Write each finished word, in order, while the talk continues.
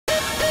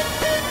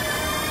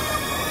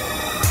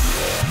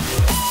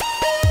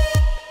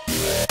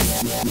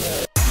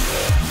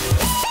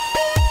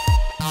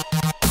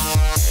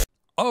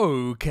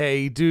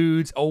Okay,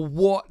 dudes,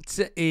 what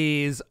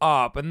is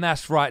up? And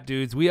that's right,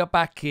 dudes, we are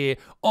back here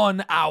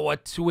on our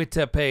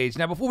Twitter page.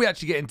 Now, before we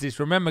actually get into this,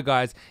 remember,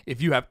 guys,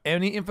 if you have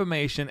any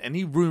information,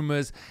 any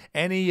rumors,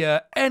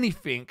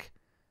 anything,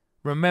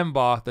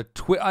 remember the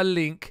Twitter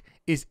link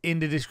is in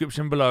the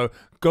description below.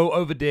 Go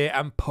over there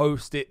and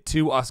post it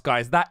to us,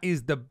 guys. That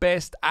is the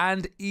best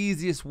and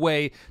easiest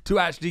way to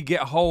actually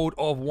get hold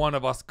of one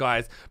of us,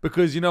 guys,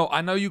 because, you know,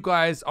 I know you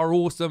guys are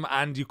awesome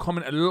and you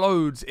comment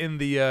loads in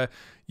the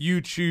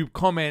YouTube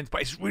comments,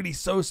 but it's really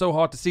so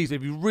hard to see. So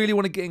if you really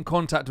want to get in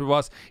contact with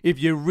us, if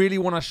you really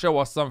want to show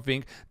us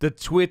something, the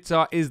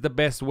Twitter is the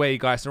best way,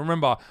 guys. So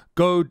remember,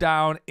 go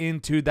down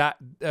into that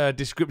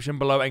description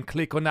below and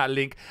click on that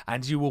link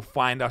and you will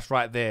find us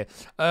right there.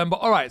 But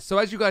all right, so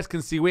as you guys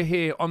can see, we're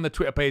here on the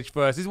Twitter page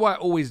first. This is what I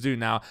always do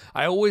now.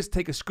 I always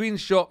take a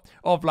screenshot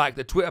of like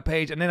the Twitter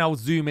page and then I'll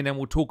zoom in and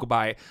we'll talk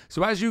about it.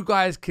 So as you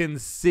guys can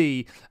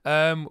see,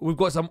 we've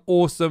got some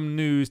awesome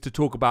news to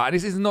talk about, and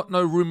this is not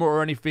no rumor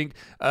or anything.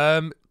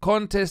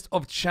 Contest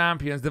of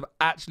Champions, they've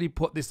actually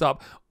put this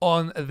up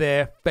on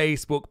their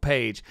Facebook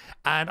page,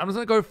 and I'm just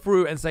gonna go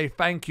through and say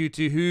thank you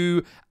to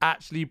who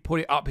actually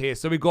put it up here.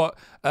 So we got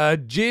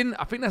Jin,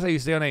 I think that's how you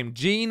say your name,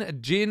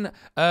 Jin,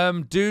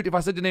 dude, if I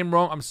said your name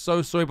wrong, I'm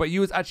so sorry, but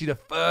you was actually the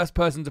first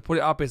person to put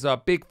it up. It's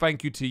a big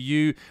thank you to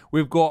you.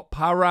 We've got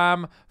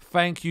Param,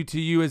 thank you to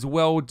you as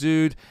well,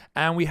 dude.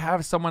 And we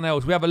have someone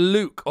else, we have a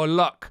Luke or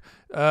Luck,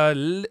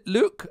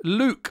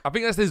 Luke, I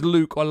think that says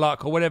Luke or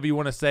Luck or whatever you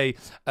want to say.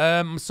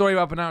 Sorry if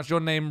I pronounced your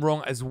name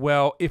wrong as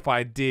well, if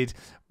I did.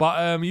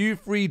 But you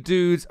three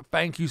dudes,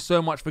 thank you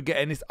so much for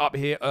getting this up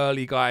here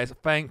early, guys.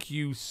 Thank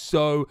you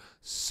so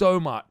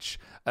much.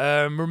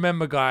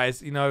 Remember,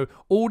 guys, you know,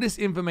 all this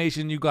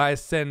information you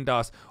guys send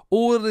us,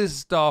 all of this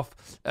stuff,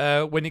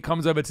 when it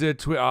comes over to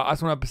Twitter, I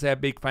just want to say a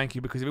big thank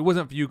you, because if it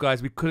wasn't for you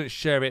guys, we couldn't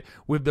share it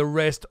with the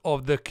rest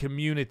of the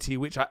community,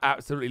 which I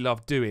absolutely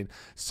love doing.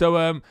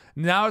 So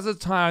now is the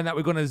time that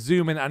we're going to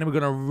zoom in and we're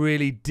going to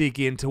really dig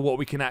into what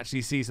we can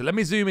actually see. So let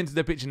me zoom into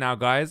the picture now,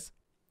 guys.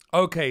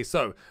 Okay,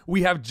 so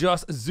we have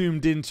just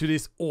zoomed into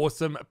this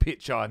awesome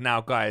picture now,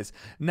 guys.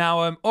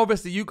 Now,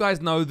 obviously, you guys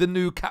know the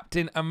new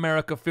Captain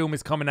America film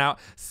is coming out,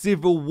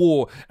 Civil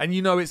War. And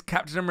you know it's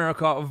Captain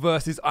America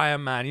versus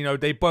Iron Man. You know,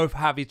 they both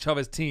have each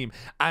other's team.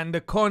 And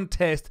the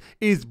contest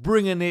is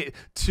bringing it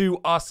to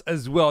us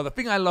as well. The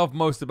thing I love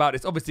most about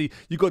this, obviously,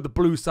 you got the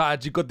blue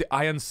side, you got the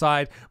iron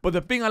side. But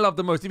the thing I love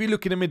the most, if you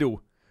look in the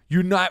middle,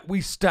 unite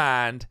we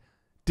stand,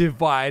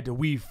 divide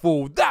we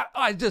fall. That,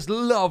 I just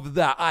love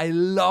that. I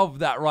love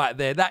that right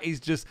there. That is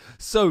just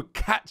so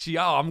catchy.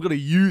 Oh, I'm gonna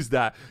use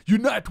that.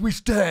 Unite we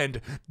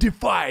stand,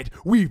 divide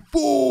we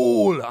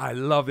fall. I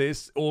love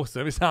this.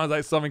 Awesome. It sounds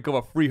like something of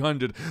a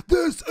 300.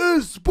 This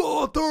is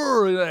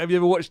Sparta. Have you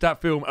ever watched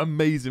that film?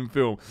 Amazing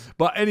film.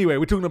 But anyway,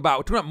 we're talking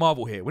about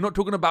Marvel here. We're not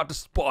talking about the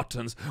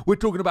Spartans. We're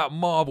talking about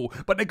Marvel.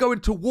 But they're going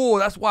to war.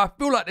 That's why I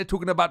feel like they're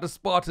talking about the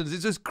Spartans.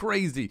 It's just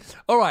crazy.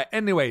 All right.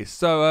 Anyway,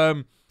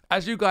 so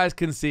as you guys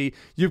can see,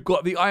 you've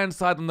got the iron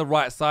side on the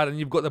right side and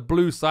you've got the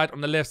blue side on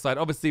the left side.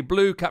 Obviously,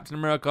 blue, Captain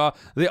America.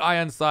 The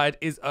iron side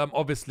is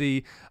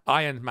obviously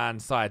Iron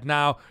Man's side.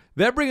 Now,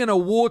 they're bringing a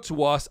war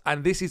to us,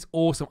 and this is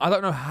awesome. I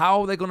don't know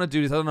how they're going to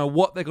do this. I don't know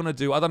what they're going to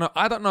do. I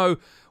don't know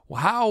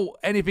how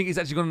anything is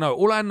actually going to know.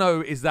 All I know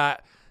is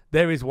that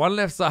there is one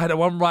left side and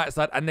one right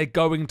side, and they're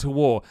going to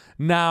war.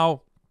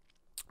 Now,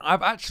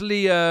 I've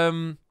actually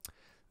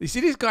you see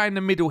this guy in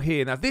the middle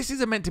here. Now, this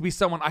is meant to be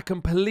someone I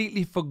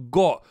completely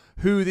forgot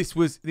who this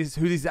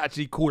is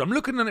actually called. I'm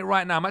looking at it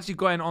right now. I'm actually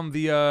going on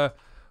the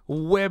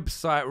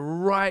website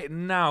right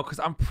now because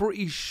I'm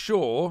pretty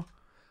sure.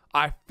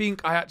 I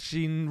think I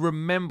actually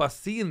remember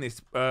seeing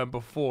this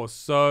before.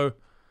 So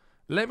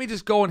let me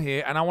just go on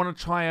here and I want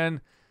to try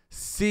and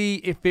see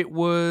if it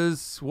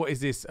was. What is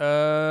this?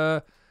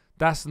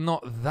 That's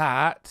not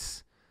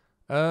that.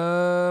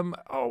 Oh,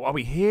 are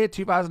we here?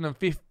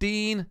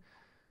 2015.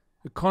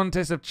 The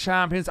Contest of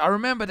Champions. I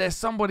remember there's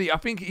somebody, I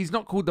think he's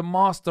not called the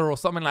Master or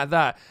something like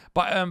that.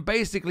 But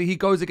basically he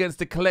goes against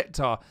the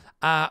Collector.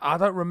 I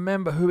don't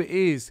remember who it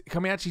is.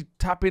 Can we actually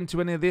tap into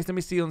any of this? Let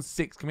me see on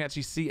 6. Can we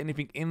actually see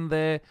anything in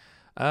there?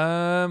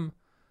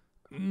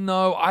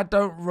 No, I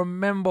don't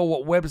remember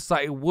what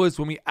website it was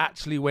when we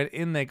actually went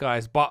in there,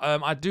 guys. But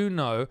I do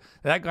know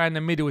that guy in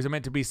the middle is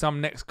meant to be some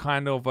next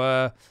kind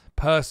of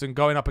person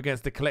going up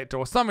against the Collector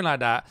or something like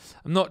that.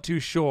 I'm not too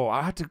sure.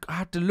 I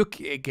had to look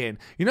at it again.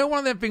 You know, one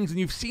of them things when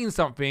you've seen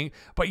something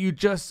but you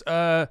just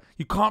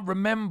you can't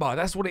remember.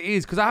 That's what it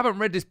is, because I haven't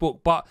read this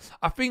book, but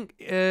I think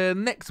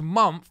next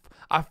month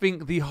I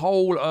think the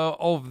whole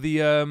of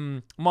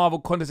the Marvel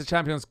Contest of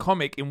Champions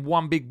comic in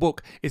one big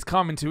book is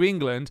coming to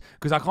England,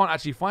 because I can't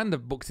actually find the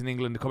books in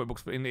England, the comic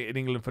books in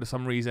England for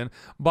some reason.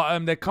 But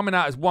they're coming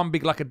out as one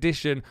big like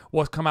edition,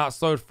 what's come out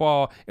so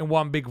far in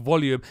one big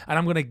volume, and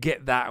I'm gonna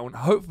get that, and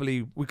hopefully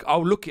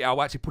I'll look at it,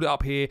 I'll actually put it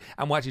up here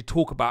and we'll actually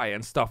talk about it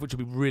and stuff, which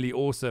would be really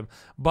awesome.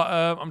 But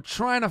I'm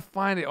trying to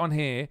find it on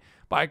here,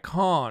 but I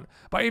can't.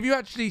 But if you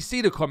actually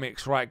see the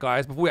comics, right,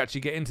 guys, before we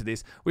actually get into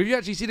this, if you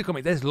actually see the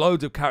comics, there's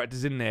loads of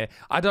characters in there.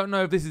 I don't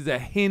know if this is a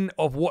hint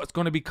of what's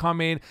going to be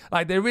coming.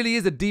 Like, there really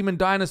is a demon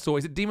dinosaur.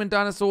 Is it demon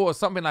dinosaur or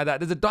something like that?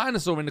 There's a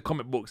dinosaur in the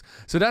comic books.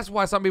 So that's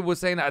why some people were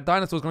saying that a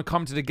dinosaur is going to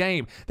come to the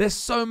game. There's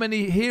so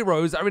many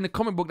heroes that are in the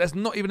comic book that's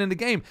not even in the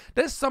game.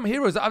 There's some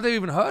heroes that I've never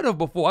even heard of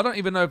before. I don't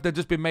even know if they've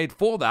just been made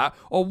for that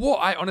or what.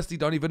 I honestly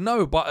don't even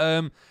know.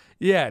 But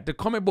yeah, the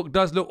comic book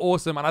does look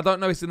awesome, and I don't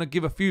know if it's going to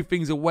give a few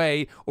things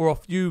away or a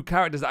few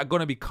characters that are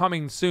going to be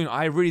coming soon.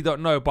 I really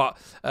don't know, but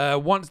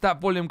once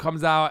that volume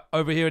comes out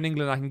over here in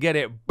England, I can get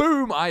it.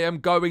 Boom, I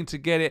am going to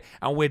get it,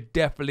 and we're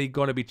definitely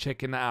going to be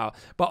checking that out.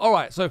 But all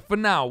right, so for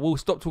now, we'll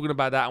stop talking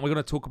about that, and we're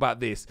going to talk about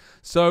this.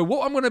 So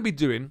what I'm going to be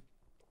doing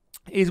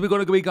is we're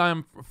going to be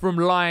going from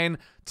line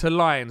to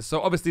line. So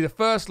obviously the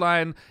first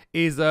line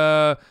is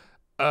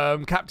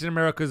Captain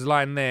America's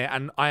line there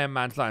and Iron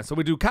Man's line. So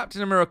we do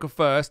Captain America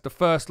first, the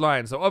first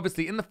line. So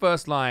obviously in the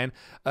first line,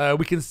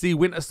 we can see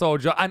Winter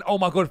Soldier and, oh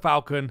my God,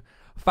 Falcon.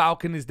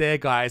 Falcon is there,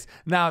 guys.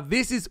 Now,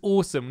 this is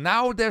awesome.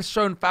 Now they've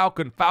shown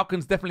Falcon.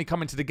 Falcon's definitely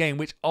coming to the game,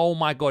 which, oh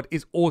my God,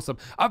 is awesome.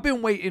 I've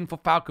been waiting for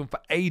Falcon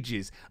for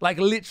ages, like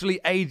literally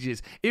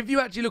ages. If you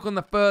actually look on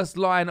the first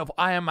line of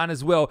Iron Man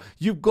as well,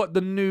 you've got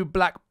the new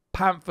Black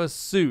Panther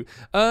suit.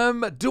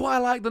 Do I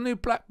like the new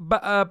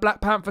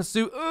Black Panther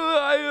suit?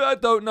 I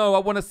don't know. I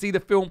want to see the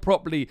film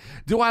properly.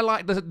 Do I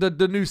like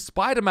the new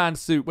Spider-Man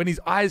suit when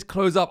his eyes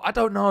close up? I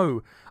don't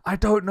know. I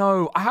don't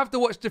know. I have to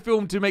watch the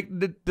film to make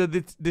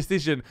the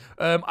decision.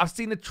 I've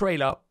seen the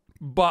trailer,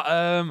 but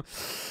I'm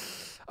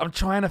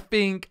trying to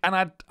think, and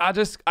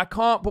I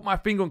can't put my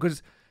finger on,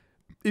 because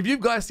if you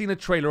guys seen a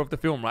trailer of the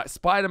film, right,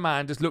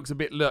 Spider-Man just looks a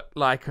bit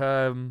like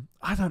I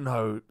don't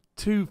know,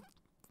 too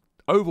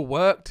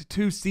overworked,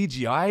 too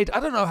CGI'd. I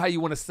don't know how you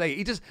want to say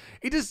it.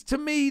 It just to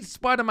me,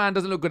 Spider-Man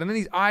doesn't look good, and then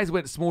his eyes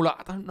went smaller.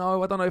 I don't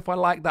know if I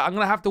like that. I'm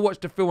gonna have to watch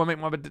the film and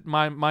make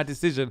my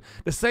decision.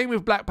 The same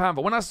with Black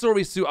Panther. When I saw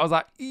his suit, I was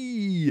like,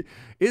 eee,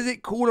 is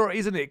it cool or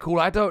isn't it cool?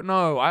 I don't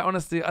know. I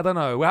don't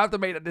know. We'll have to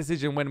make that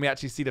decision when we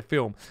actually see the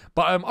film.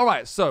 But all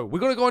right, so we're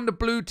gonna go on the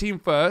blue team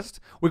first.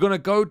 We're gonna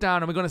go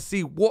down and we're gonna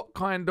see what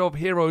kind of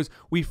heroes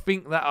we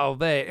think that are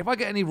there. If I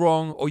get any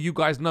wrong, or you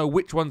guys know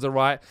which ones are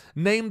right,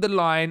 name the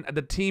line and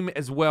the team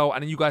as well,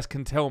 and then you guys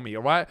can tell me,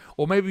 all right?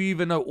 Or maybe you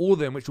even know all of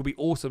them, which will be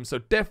awesome. So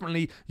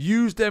definitely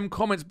use them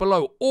comments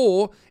below,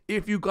 or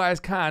if you guys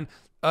can,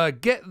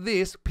 get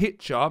this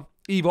picture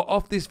either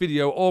off this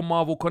video or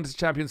Marvel Contest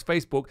Champions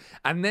Facebook,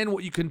 and then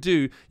what you can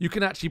do, you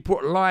can actually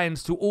put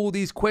lines to all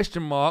these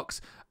question marks,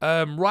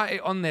 write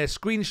it on there,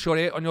 screenshot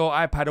it on your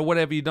iPad or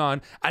whatever you've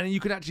done, and then you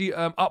can actually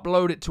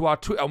upload it to our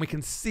Twitter, and we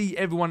can see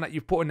everyone that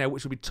you've put in there,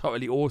 which will be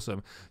totally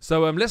awesome.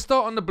 So let's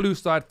start on the blue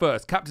side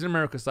first, Captain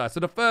America side. So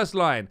the first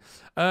line,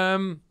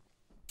 I'm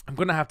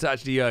gonna have to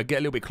actually get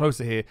a little bit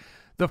closer here.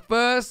 The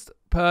first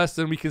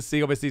person we can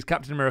see obviously is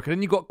Captain America.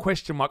 Then you got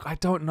question mark. I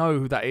don't know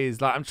who that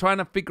is. Like, I'm trying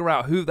to figure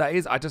out who that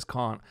is. I just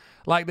can't.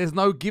 Like, there's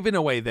no giving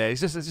away there.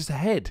 It's just a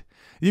head.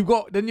 You've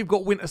got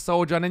Winter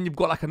Soldier, and then you've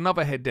got like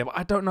another head there, but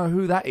I don't know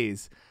who that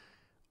is.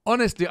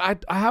 Honestly, I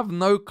have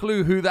no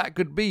clue who that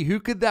could be. Who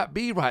could that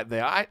be right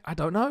there? I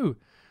don't know.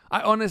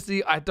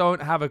 I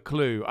don't have a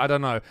clue. I don't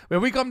know. When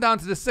we come down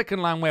to the second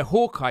line where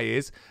Hawkeye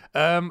is,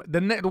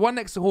 the one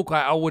next to Hawkeye,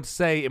 I would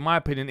say, in my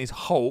opinion, is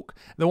Hulk.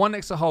 The one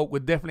next to Hulk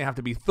would definitely have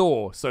to be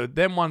Thor. So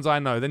them ones I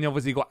know. Then you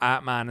obviously got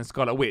Ant-Man and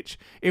Scarlet Witch.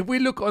 If we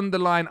look on the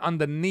line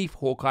underneath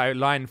Hawkeye,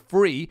 line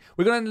 3,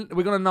 we're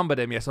gonna number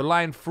them. Yeah. So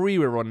line 3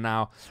 we're on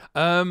now.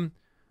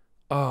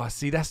 Oh,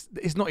 see,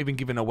 it's not even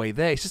giving away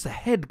there. It's just a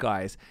head,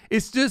 guys.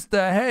 It's just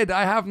a head.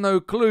 I have no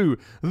clue.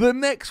 The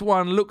next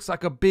one looks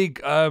like a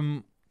big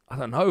I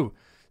don't know,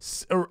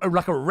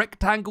 like a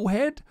rectangle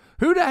head?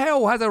 Who the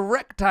hell has a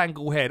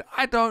rectangle head?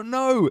 I don't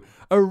know.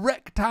 A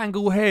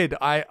rectangle head.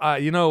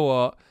 You know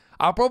what?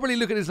 I'll probably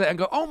look at this later and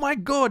go, oh my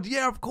God,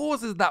 yeah, of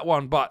course it's that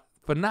one. But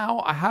for now,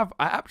 I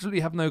absolutely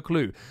have no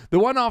clue. The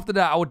one after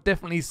that, I would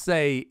definitely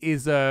say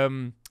is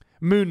Moon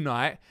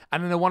Knight.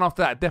 And then the one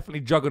after that, definitely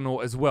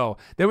Juggernaut as well.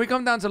 Then we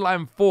come down to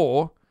line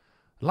 4.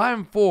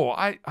 Line 4,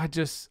 I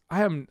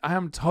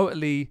am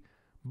totally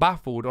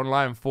baffled on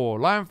line 4.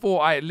 Line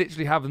 4, I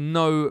literally have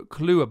no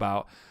clue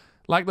about.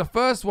 Like the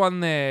first one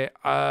there,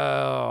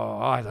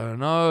 I don't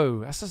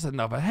know. That's just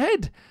another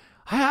head.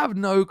 I have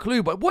no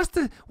clue. But what's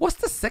the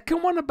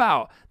second one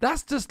about?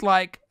 That's just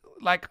like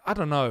I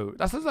don't know.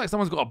 That sounds like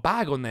someone's got a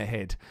bag on their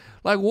head.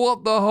 Like,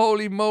 what the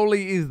holy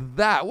moly is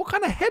that? What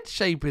kind of head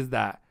shape is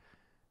that?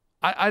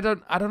 I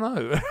don't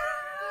know.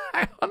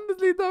 I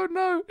honestly don't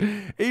know.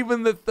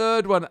 Even the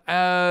third one,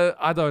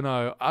 I don't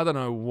know. I don't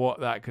know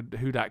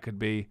who that could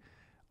be.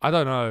 I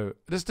don't know.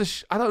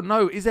 I don't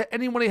know. Is there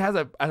anyone who has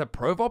a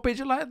profile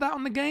picture like that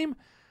on the game?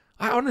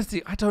 I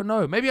don't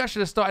know. Maybe I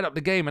should have started up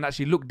the game and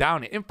actually looked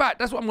down it. In fact,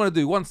 that's what I'm going to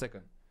do. 1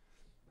 second.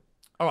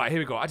 All right, here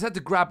we go. I had to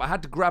grab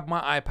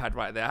my iPad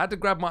right there. I had to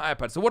grab my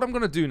iPad. So what I'm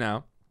going to do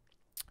now,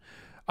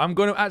 I'm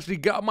going to actually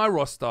get up my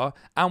roster,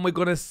 and we're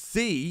going to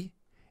see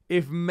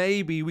if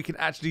maybe we can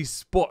actually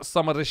spot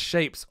some of the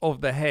shapes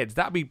of the heads.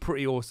 That'd be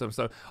pretty awesome.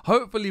 So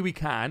hopefully we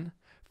can.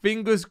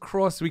 fingers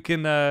crossed we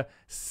can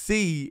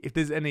see if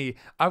there's any.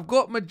 I've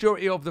got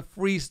majority of the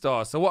 3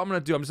 stars. So what I'm going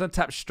to do, I'm just going to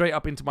tap straight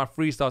up into my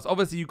 3 stars.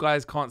 Obviously, you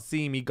guys can't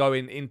see me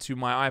going into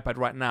my iPad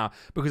right now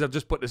because I've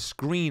just put the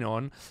screen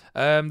on.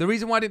 The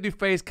reason why I didn't do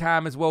face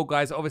cam as well,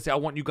 guys, obviously I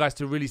want you guys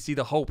to really see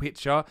the whole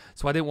picture.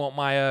 So I didn't want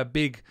my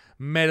big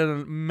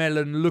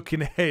melon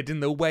looking head in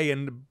the way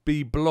and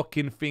be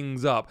blocking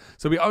things up.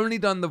 So we only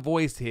done the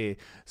voice here.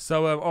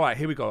 So all right,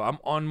 here we go. I'm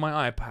on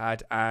my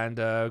iPad and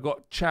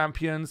got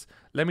champions.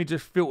 Let me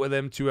just filter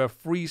them to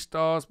 3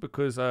 stars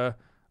because I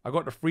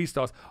got the 3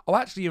 stars. Oh,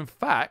 actually, in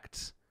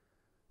fact,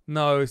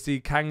 no. See,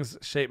 Kang's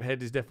shaped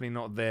head is definitely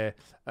not there.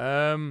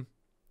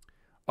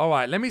 All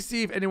right, let me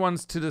see if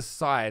anyone's to the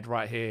side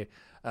right here.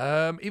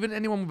 Even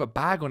anyone with a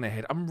bag on their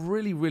head. I'm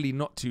really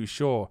not too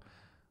sure.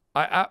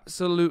 I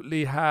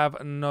absolutely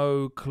have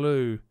no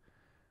clue.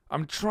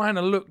 I'm trying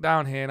to look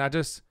down here and I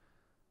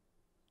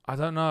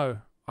don't know.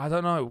 I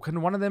don't know.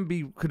 Can one of them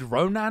be, could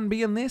Ronan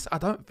be in this? I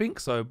don't think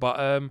so,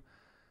 but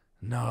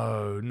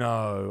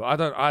no.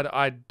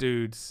 I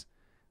dudes.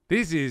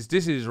 This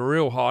is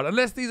real hard.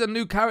 Unless these are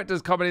new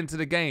characters coming into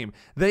the game.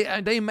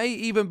 They may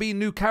even be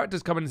new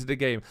characters coming into the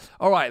game.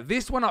 All right,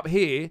 this one up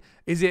here,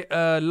 is it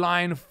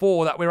line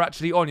 4 that we're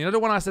actually on? You know the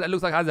one I said that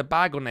looks like it has a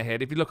bag on their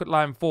head? If you look at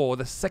line 4,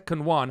 the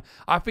second one,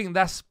 I think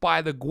that's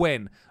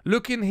Spider-Gwen.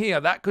 Look in here,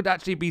 that could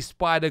actually be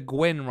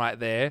Spider-Gwen right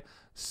there.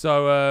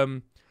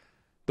 So,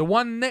 the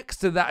one next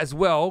to that as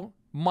well,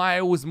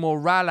 Miles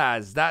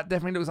Morales. That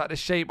definitely looks like the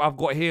shape I've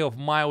got here of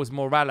Miles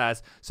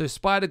Morales. So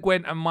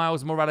Spider-Gwen and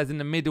Miles Morales in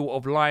the middle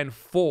of line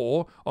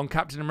 4 on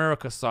Captain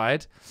America's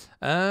side.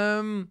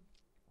 The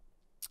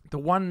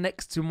one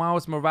next to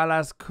Miles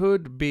Morales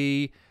could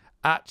be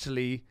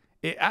actually,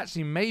 it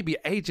actually may be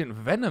Agent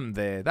Venom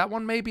there. That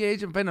one may be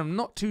Agent Venom,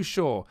 not too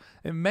sure.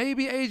 It may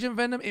be Agent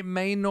Venom, it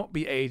may not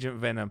be Agent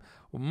Venom.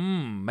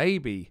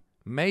 Maybe.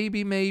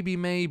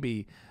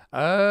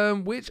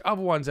 Which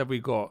other ones have we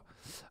got?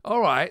 All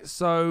right,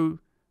 so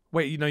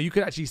wait, you know, you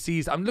could actually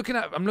see. I'm looking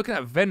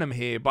at Venom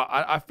here, but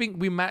I think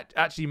we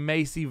actually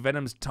may see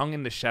Venom's tongue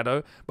in the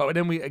shadow, but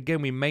then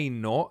we may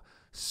not.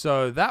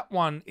 So that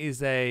one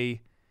is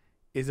a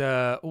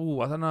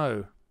oh, I don't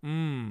know.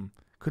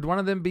 Could one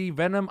of them be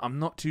Venom? I'm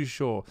not too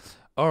sure.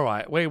 All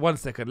right, wait 1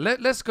 second.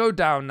 Let's go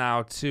down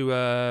now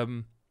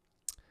to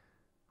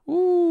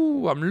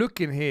ooh, I'm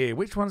looking here.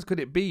 Which ones could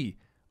it be?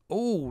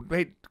 Oh,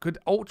 wait, could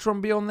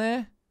Ultron be on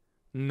there?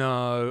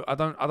 No, I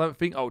don't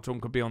think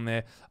Ultron could be on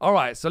there. All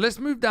right, so let's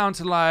move down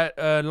to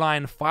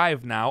line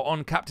 5 now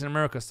on Captain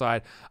America's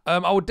side.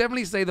 I would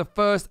definitely say the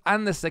first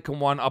and the second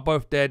one are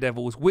both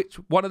Daredevils. Which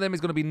one of them is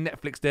going to be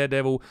Netflix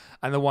Daredevil,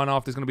 and the one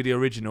after is going to be the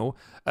original.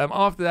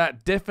 After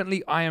that,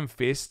 definitely Iron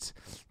Fist.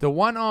 The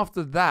one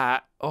after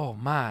that, oh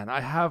man,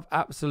 I have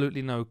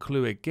absolutely no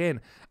clue.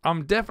 Again,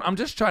 I'm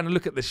just trying to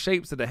look at the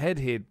shapes of the head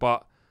here,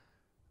 but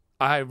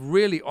I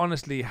really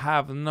honestly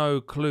have no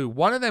clue.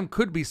 One of them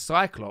could be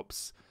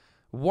Cyclops.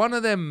 One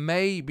of them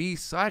may be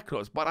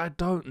Cyclops, but I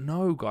don't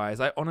know, guys.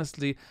 I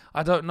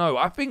don't know.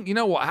 I think, you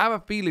know what? I have a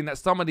feeling that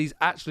some of these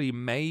actually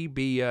may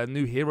be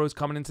new heroes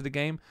coming into the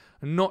game.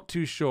 I'm not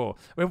too sure.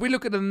 But if we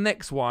look at the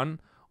next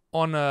one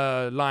on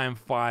line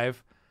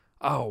 5,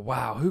 oh,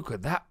 wow. Who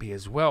could that be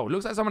as well?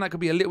 Looks like someone that could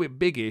be a little bit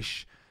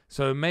biggish.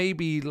 So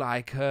maybe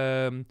like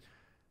that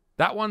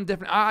one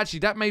definitely. Actually,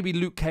 that may be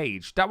Luke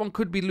Cage. That one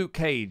could be Luke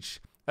Cage.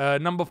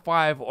 Number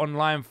 5 on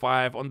line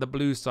 5 on the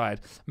blue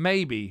side.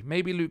 Maybe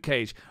Luke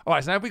Cage. All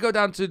right, so now if we go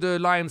down to the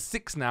line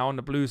 6 now on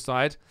the blue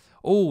side.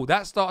 Oh,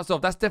 that starts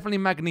off. That's definitely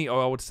Magneto,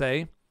 I would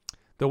say.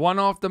 The one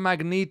after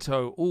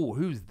Magneto. Oh,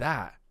 who's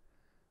that?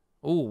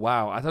 Oh,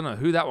 wow. I don't know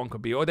who that one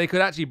could be. Or they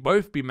could actually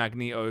both be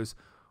Magnetos.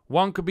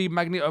 One could be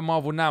Magneto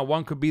Marvel now.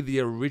 One could be the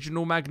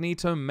original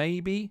Magneto,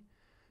 maybe.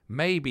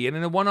 Maybe. And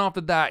then the one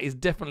after that is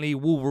definitely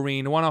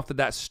Wolverine. The one after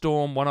that,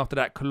 Storm. One after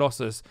that,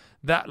 Colossus.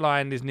 That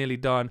line is nearly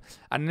done.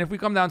 And then if we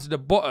come down to the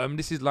bottom,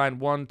 this is line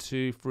 1,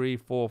 2, 3,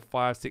 4,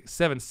 5, 6,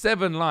 7.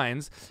 7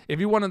 lines. If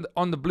you want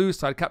on the blue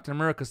side, Captain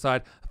America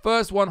side,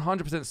 first one,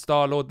 100%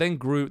 Star-Lord, then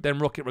Groot, then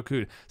Rocket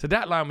Raccoon. So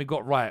that line we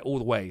got right all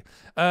the way.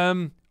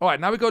 All right,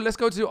 now let's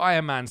go to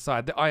Iron Man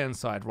side, the Iron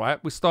side, right?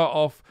 We start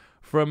off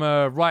from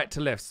right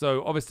to left.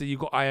 So obviously you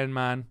got Iron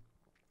Man.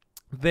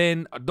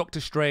 Then Doctor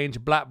Strange,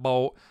 Black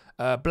Bolt,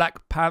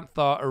 Black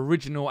Panther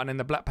original, and then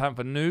the Black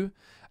Panther new.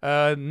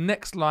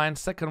 Next line,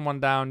 second one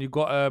down, you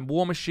got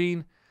War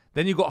Machine.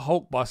 Then you got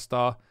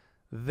Hulkbuster.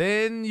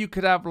 Then you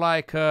could have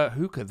like,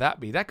 who could that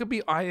be? That could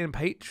be Iron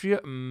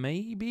Patriot,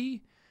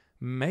 maybe?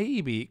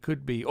 Maybe it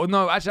could be. Or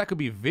no, actually that could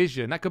be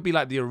Vision. That could be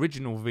like the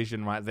original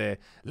Vision right there.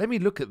 Let me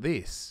look at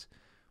this.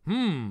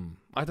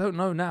 I don't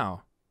know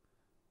now.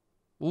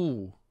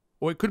 Ooh.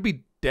 Or it could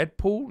be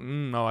Deadpool?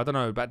 No, I don't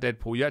know about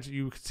Deadpool.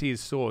 You can see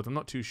his sword. I'm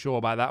not too sure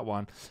about that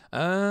one.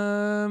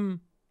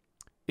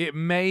 It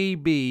may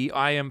be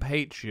Iron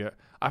Patriot.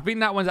 I think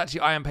that one's actually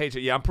Iron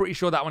Patriot. Yeah, I'm pretty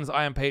sure that one's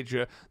Iron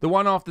Patriot. The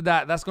one after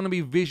that, that's going to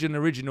be Vision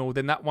original.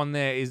 Then that one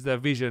there is the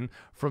Vision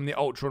from the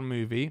Ultron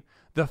movie.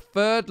 The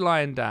third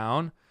line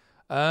down,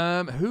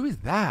 who is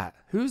that?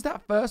 Who's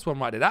that first one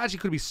right there? That actually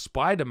could be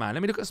Spider-Man.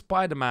 Let me look at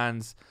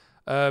Spider-Man's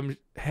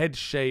head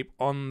shape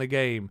on the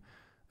game.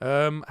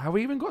 Have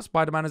we even got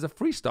Spider-Man as a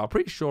 3-star?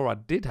 Pretty sure I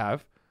did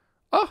have.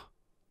 Oh,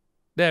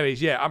 there he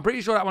is. Yeah, I'm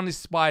pretty sure that one is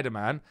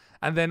Spider-Man.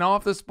 And then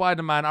after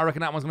Spider-Man, I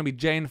reckon that one's going to be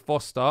Jane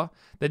Foster.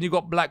 Then you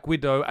got Black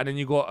Widow, and then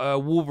you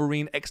got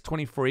Wolverine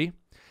X-23.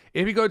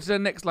 If you go to the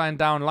next line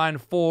down, line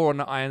 4 on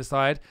the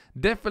Ironside,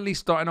 definitely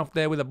starting off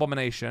there with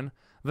Abomination.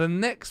 The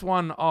next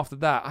one after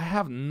that, I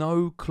have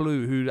no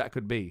clue who that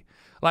could be.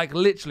 Like,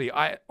 literally,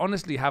 I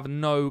honestly have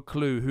no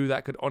clue who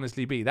that could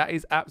honestly be. That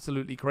is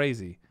absolutely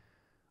crazy.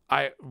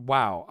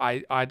 Wow,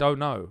 I don't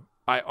know.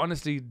 I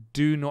honestly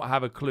do not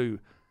have a clue.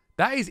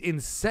 That is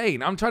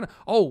insane. I'm trying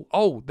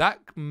to, that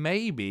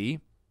may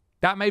be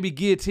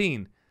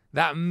Guillotine.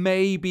 That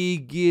may be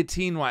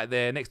Guillotine right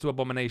there next to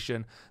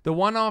Abomination. The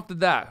one after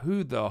that,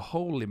 who the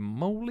holy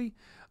moly?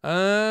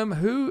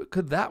 Who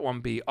could that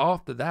one be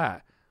after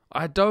that?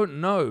 I don't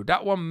know.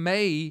 That one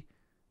may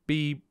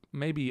be,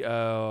 maybe,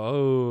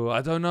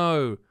 I don't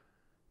know.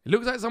 It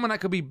looks like someone that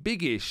could be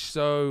biggish,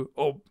 so,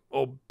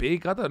 or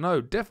big, I don't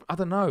know. I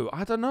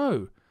don't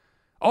know.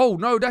 Oh,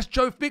 no, that's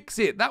Joe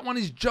Fixit. That one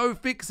is Joe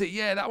Fixit.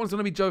 Yeah, that one's going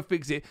to be Joe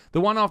Fixit.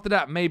 The one after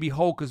that may be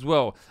Hulk as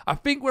well. I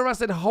think where I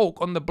said Hulk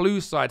on the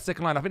blue side,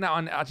 second line, I think that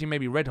one actually may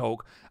be Red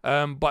Hulk.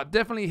 But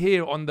definitely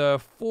here on the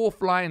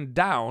 4th line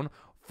down,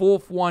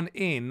 4th one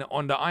in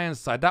on the iron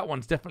side, that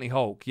one's definitely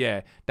Hulk.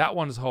 Yeah, that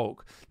one's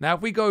Hulk. Now,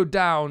 if we go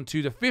down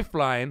to the 5th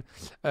line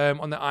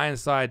on the iron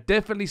side,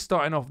 definitely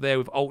starting off there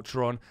with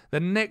Ultron.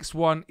 The next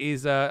one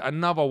is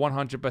another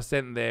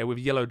 100% there with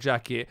Yellow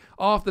Jacket.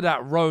 After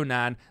that,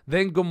 Ronan,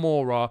 then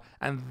Gamora,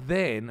 and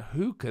then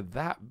who could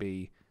that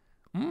be?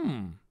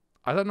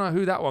 I don't know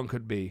who that one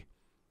could be.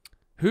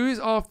 Who is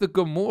after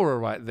Gamora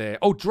right there?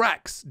 Oh,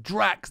 Drax.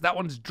 Drax. That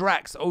one's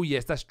Drax. Oh,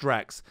 yes, that's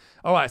Drax.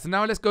 All right, so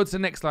now let's go to the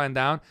next line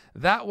down.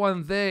 That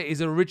one there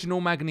is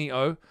original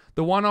Magneto.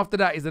 The one after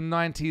that is the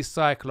 90s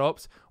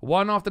Cyclops.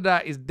 One after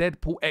that is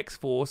Deadpool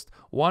X-Force.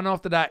 One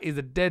after that is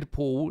the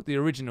Deadpool, the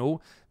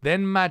original.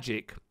 Then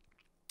Magic.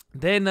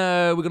 Then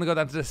we're going to go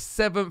down to the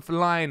 7th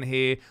line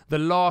here. The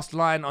last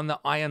line on the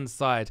iron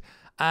side.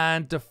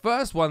 And the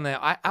first one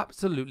there, I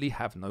absolutely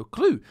have no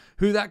clue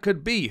who that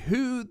could be.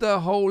 Who the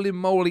holy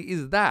moly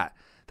is that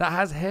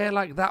has hair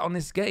like that on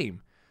this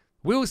game?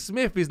 Will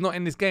Smith is not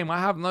in this game. I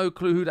have no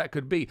clue who that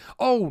could be.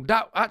 Oh,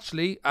 that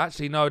actually,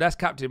 no, that's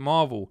Captain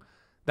Marvel.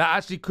 That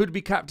actually could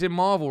be Captain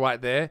Marvel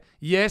right there.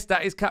 Yes,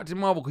 that is Captain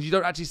Marvel because you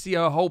don't actually see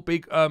a whole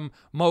big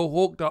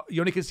mohawk.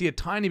 You only can see a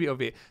tiny bit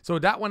of it. So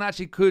that one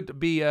actually could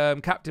be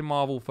Captain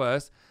Marvel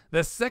first.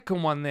 The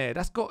second one there,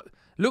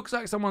 looks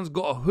like someone's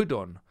got a hood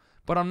on.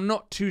 But I'm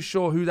not too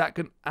sure who that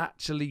can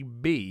actually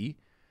be.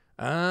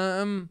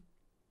 Who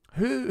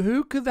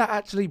could that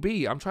actually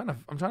be? I'm trying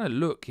to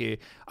look here.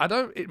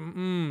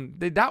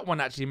 That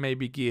one actually may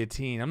be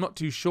Guillotine. I'm not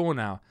too sure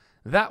now.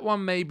 That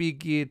one may be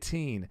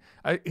Guillotine.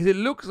 It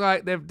looks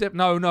like they've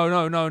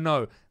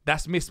no.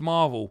 That's Miss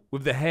Marvel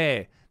with the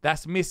hair.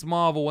 That's Miss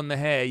Marvel on the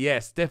hair.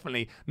 Yes,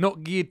 definitely.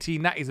 Not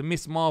Guillotine. That is a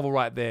Miss Marvel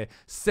right there.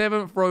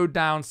 7th row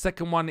down,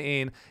 second one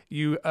in.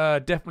 You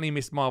definitely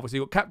Miss Marvel. So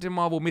you got Captain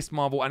Marvel, Miss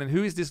Marvel, and then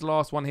who is this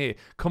last one here?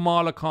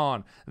 Kamala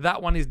Khan.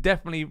 That one is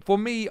definitely, for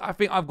me, I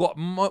think I've got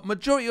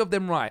majority of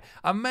them right.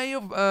 I may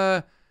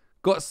have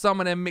got some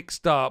of them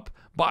mixed up,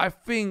 but I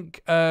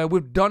think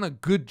we've done a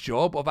good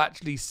job of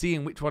actually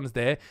seeing which one's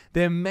there.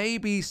 There may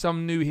be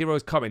some new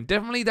heroes coming.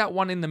 Definitely that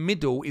one in the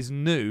middle is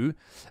new.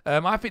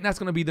 I think that's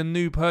going to be the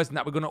new person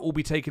that we're going to all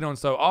be taking on.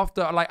 So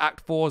after like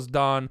Act 4's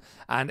done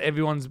and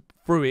everyone's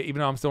through it, even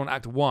though I'm still on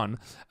Act 1,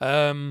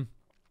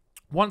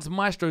 once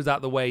Maestro's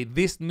out the way,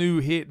 this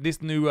new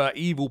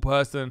evil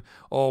person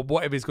or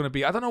whatever it's going to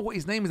be, I don't know what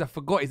his name is, I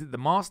forgot. Is it the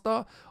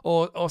Master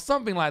or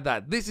something like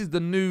that? This is the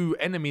new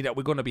enemy that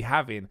we're going to be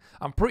having.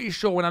 I'm pretty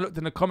sure when I looked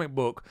in the comic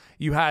book,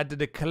 you had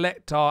the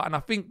Collector, and I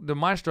think the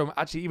Maestro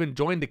actually even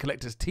joined the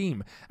Collector's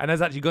team and is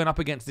actually going up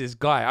against this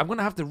guy. I'm going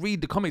to have to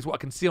read the comics, what I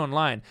can see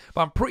online,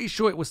 but I'm pretty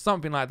sure it was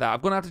something like that.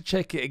 I'm going to have to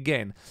check it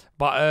again.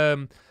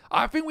 But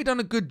I think we've done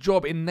a good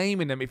job in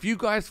naming them. If you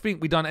guys think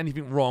we've done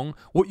anything wrong,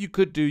 what you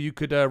could do, you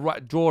could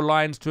draw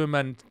lines to them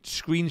and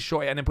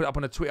screenshot it and then put it up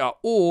on a Twitter.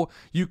 Or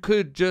you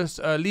could just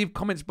leave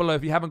comments below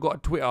if you haven't got a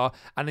Twitter.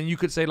 And then you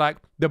could say like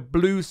the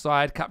blue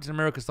side, Captain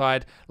America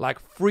side,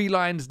 like 3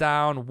 lines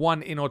down,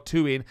 1 in or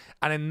 2 in,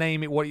 and then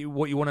name it what you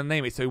want to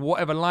name it. So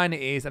whatever line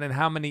it is and then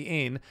how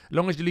many in, as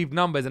long as you leave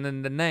numbers and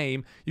then the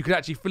name, you could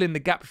actually fill in the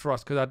gaps for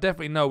us. Because I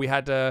definitely know we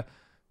had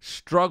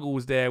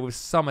struggles there with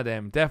some of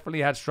them.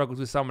 Definitely had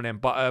struggles with some of them.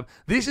 But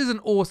this is an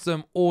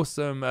awesome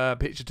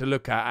picture to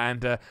look at,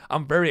 and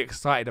I'm very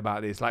excited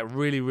about this. Like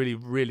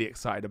really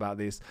excited about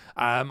this.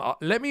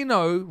 Let me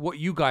know what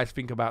you guys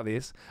think about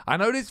this. I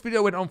know this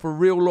video went on for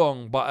real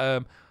long,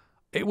 but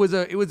it was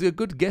a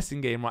good guessing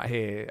game right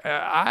here.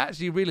 I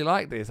actually really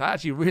like this. I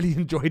actually really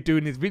enjoyed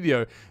doing this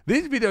video.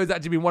 This video has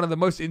actually been one of the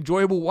most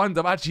enjoyable ones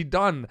I've actually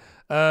done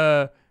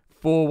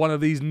for one of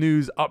these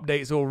news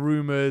updates or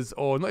rumors,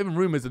 or not even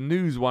rumors, a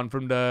news one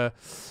from the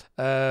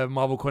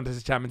Marvel Contest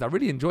of Champions. I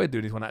really enjoyed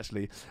doing this one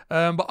actually.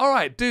 But all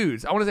right,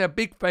 dudes, I want to say a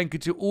big thank you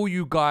to all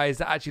you guys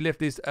that actually left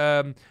this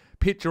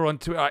picture on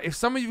Twitter. If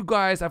some of you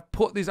guys have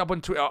put this up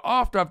on Twitter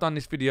after I've done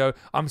this video,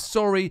 I'm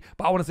sorry,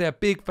 but I want to say a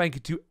big thank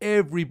you to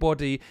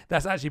everybody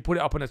that's actually put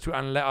it up on the Twitter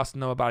and let us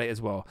know about it as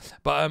well.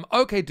 But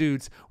okay,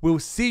 dudes, we'll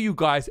see you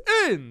guys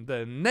in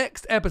the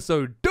next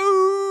episode,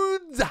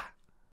 dudes.